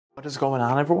What is going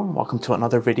on, everyone? Welcome to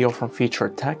another video from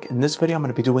Featured Tech. In this video, I'm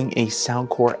going to be doing a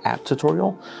Soundcore app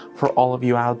tutorial for all of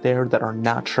you out there that are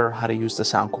not sure how to use the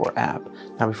Soundcore app.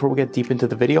 Now, before we get deep into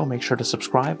the video, make sure to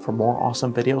subscribe for more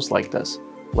awesome videos like this.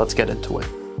 Let's get into it.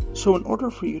 So in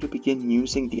order for you to begin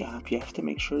using the app, you have to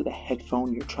make sure the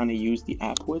headphone you're trying to use the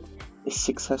app with is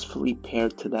successfully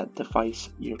paired to that device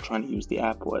you're trying to use the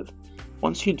app with.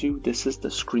 Once you do, this is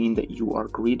the screen that you are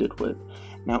greeted with.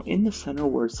 Now in the center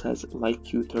where it says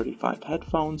LifeQ35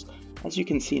 headphones, as you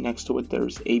can see next to it,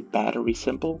 there's a battery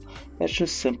symbol. That's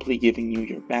just simply giving you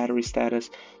your battery status.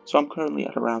 So I'm currently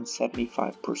at around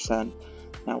 75%.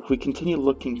 Now if we continue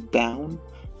looking down,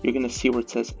 you're going to see where it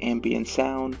says ambient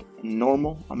sound and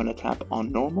normal. I'm going to tap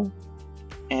on normal.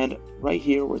 And right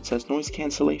here where it says noise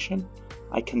cancellation,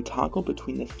 I can toggle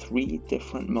between the three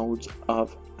different modes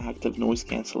of active noise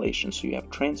cancellation. So you have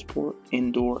transport,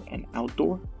 indoor, and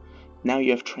outdoor. Now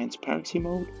you have transparency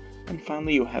mode, and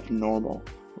finally you have normal,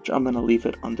 which I'm going to leave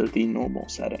it under the normal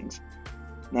settings.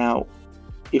 Now,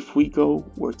 if we go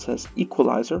where it says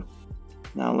equalizer,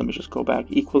 now let me just go back.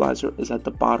 Equalizer is at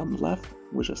the bottom left.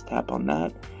 We just tap on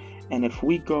that. And if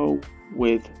we go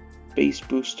with bass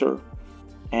booster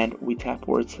and we tap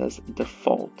where it says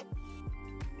default,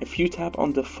 if you tap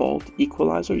on default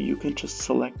equalizer, you can just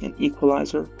select an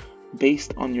equalizer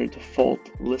based on your default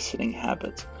listening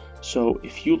habits. So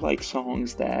if you like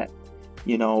songs that,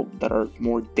 that are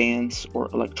more dance or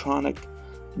electronic,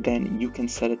 then you can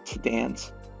set it to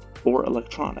dance or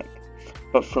electronic.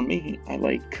 But for me, I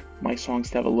like my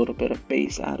songs to have a little bit of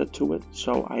bass added to it,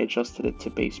 so I adjusted it to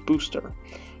bass booster.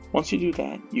 Once you do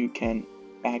that, you can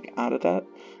back out of that.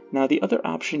 Now the other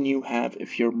option you have,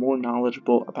 if you're more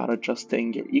knowledgeable about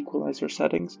adjusting your equalizer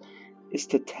settings, is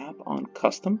to tap on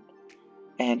custom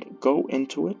and go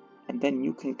into it, and then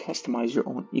you can customize your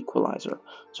own equalizer.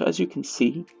 So as you can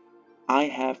see, I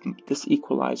have this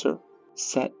equalizer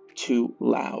set to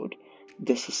loud.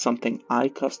 This is something I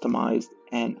customized,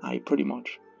 and I pretty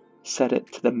much set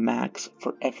it to the max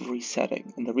for every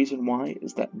setting. And the reason why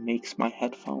is that makes my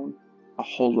headphone a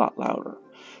whole lot louder.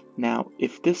 Now,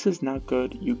 if this is not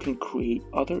good, you can create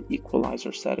other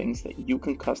equalizer settings that you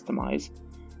can customize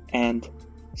and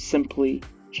simply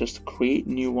just create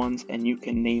new ones, and you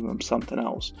can name them something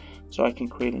else. So I can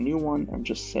create a new one and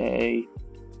just say,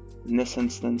 in this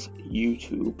instance,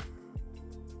 YouTube,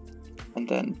 and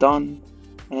then done.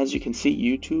 And as you can see,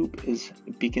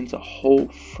 YouTube begins a whole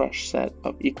fresh set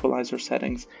of equalizer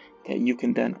settings that you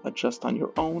can then adjust on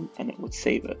your own, and it would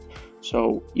save it.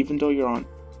 So even though you're on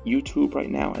YouTube right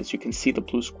now, as you can see the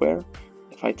blue square,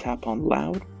 if I tap on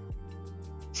loud,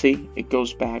 see, it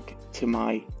goes back to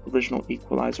my original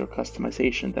equalizer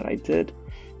customization that I did.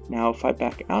 Now if I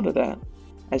back out of that,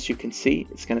 as you can see,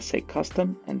 it's going to say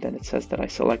custom, and then it says that I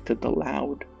selected the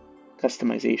loud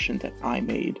customization that I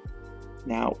made.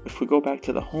 Now if we go back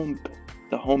to the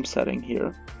home setting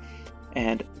here,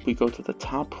 and we go to the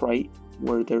top right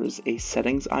where there is a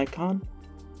settings icon,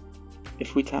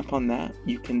 if we tap on that,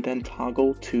 you can then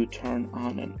toggle to turn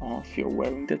on and off your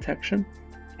wearing detection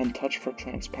and touch for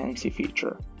transparency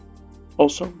feature.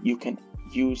 Also, you can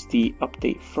use the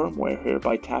update firmware here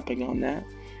by tapping on that,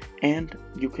 and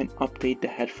you can update the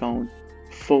headphone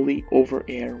fully over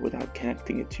air without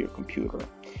connecting it to your computer.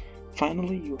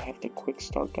 Finally, you have the quick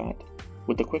start guide.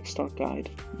 With the quick start guide,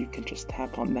 you can just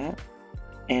tap on that,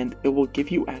 and it will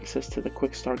give you access to the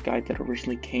quick start guide that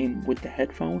originally came with the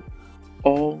headphone,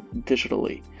 all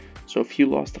digitally. So if you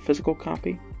lost a physical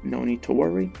copy, no need to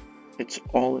worry, it's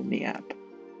all in the app.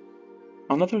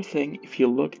 Another thing, if you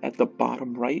look at the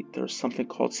bottom right, there's something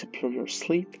called Superior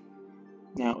Sleep.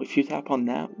 Now if you tap on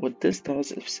that, what this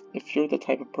does is, if you're the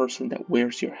type of person that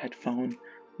wears your headphone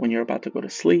when you're about to go to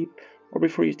sleep or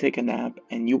before you take a nap,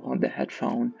 and you want the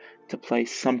headphone to play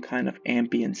some kind of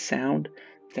ambient sound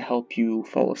to help you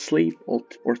fall asleep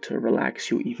or to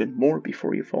relax you even more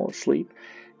before you fall asleep,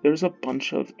 there's a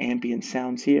bunch of ambient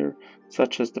sounds here,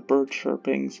 such as the bird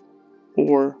chirpings,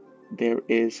 or there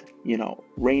is,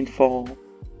 rainfall,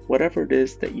 whatever it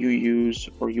is that you use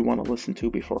or you want to listen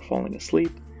to before falling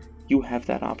asleep, you have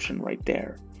that option right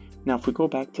there. Now, if we go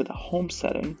back to the home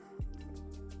setting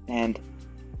and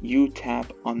you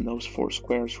tap on those four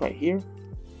squares right here,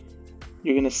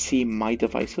 you're going to see my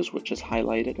devices, which is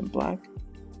highlighted in black.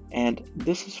 And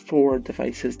this is for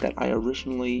devices that I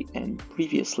originally and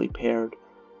previously paired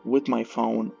with my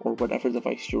phone or whatever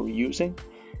device you're using,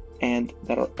 and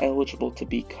that are eligible to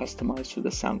be customized to the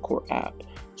Soundcore app.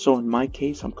 So in my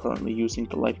case, I'm currently using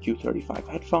the LifeQ35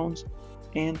 headphones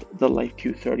and the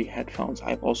LifeQ30 headphones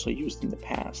I've also used in the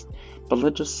past. But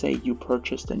let's just say you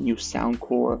purchased a new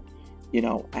Soundcore,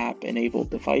 app-enabled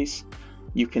device.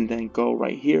 you can then go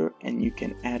right here and you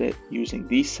can add it using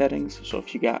these settings. So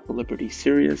if you got Liberty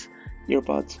Sirius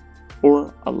earbuds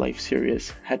or a Life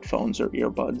Sirius headphones or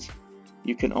earbuds,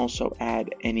 you can also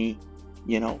add any,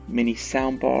 mini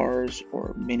sound bars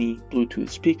or mini Bluetooth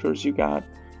speakers you got.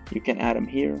 You can add them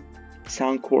here.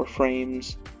 Soundcore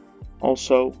frames,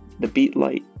 also the beat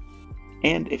light.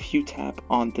 And if you tap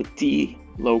on the D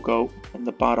logo in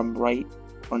the bottom right,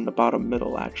 or in the bottom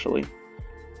middle actually,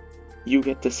 you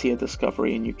get to see a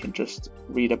discovery and you can just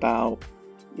read about,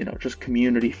 just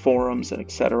community forums and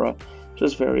etc.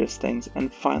 Just various things.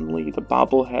 And finally, the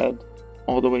bobblehead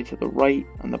all the way to the right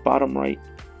on the bottom right,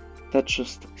 that's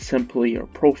just simply your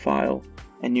profile,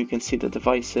 and you can see the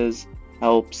devices,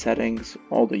 help, settings,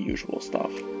 all the usual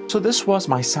stuff. So this was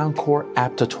my Soundcore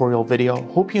app tutorial video.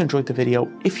 Hope you enjoyed the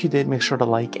video. If you did, make sure to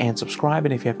like and subscribe.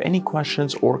 And if you have any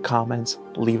questions or comments,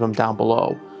 leave them down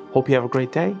below. Hope you have a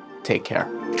great day. Take care.